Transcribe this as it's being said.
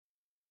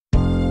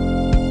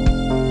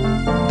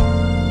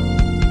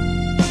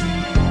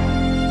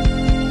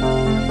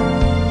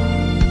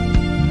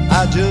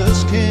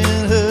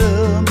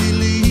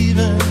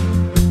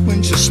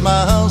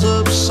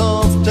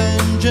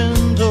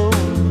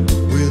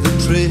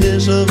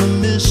trace of a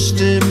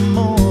misty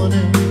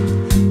morning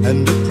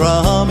and a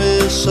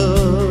promise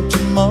of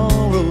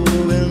tomorrow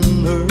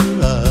in her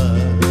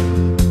eyes.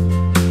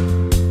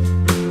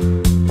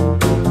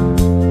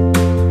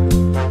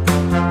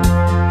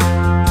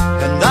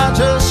 And I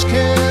just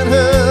can't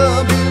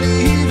help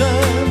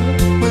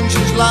believing when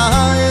she's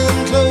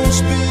lying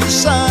close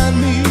beside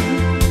me,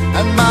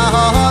 and my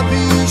heart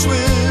beats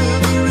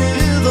with the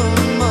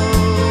rhythm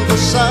of a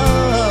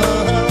sigh.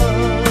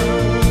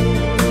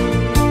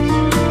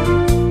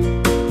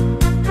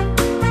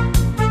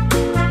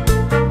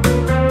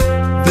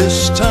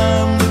 This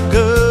time the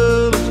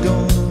girl is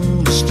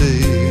gonna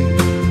stay.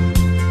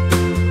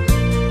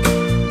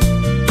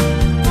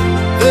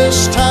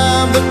 This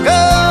time the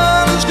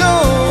girl is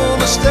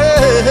gonna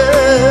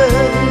stay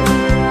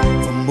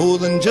for more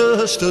than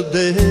just a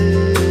day.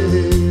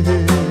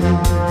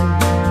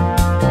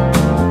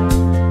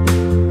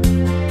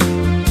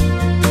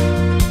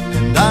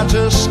 And I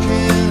just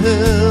can't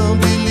help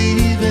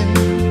believing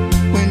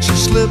when she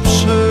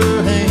slips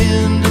her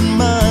hand in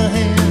my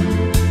hand,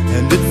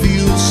 and it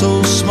feels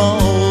so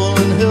small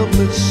and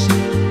helpless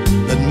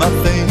that my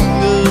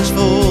fingers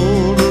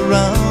fold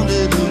around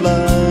it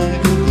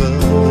like a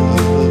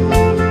glove.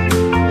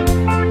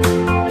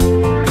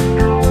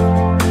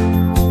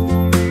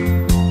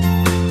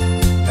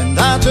 And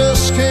I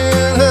just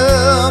can't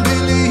help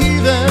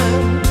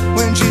believing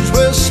when she's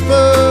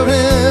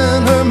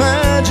whispering her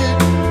magic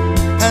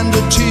and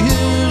the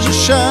tears are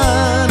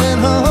shining,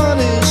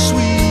 honey,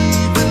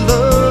 sweet beloved.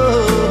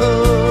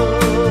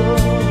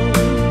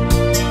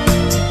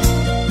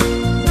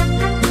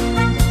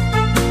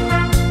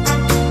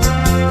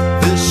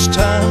 This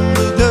time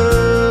the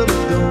girl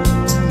is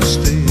gonna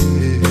stay.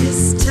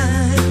 This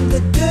time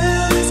the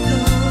girl is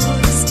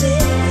gonna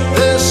stay.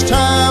 This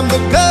time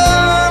the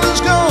girl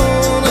is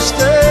gonna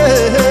stay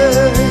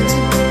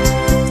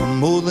for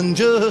more than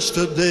just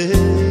a day.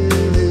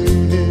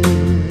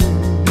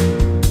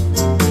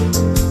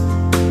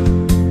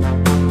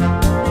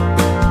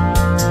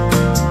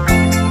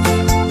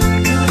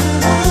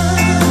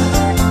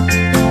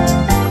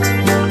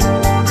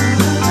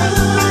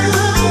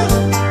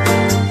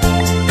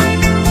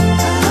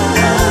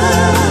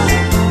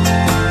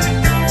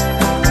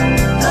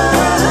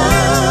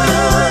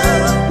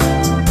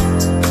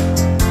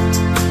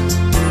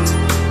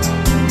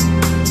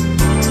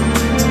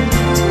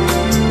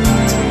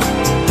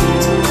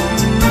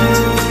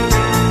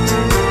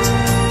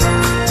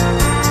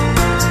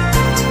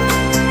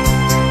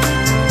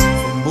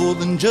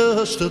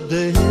 Just a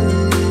day.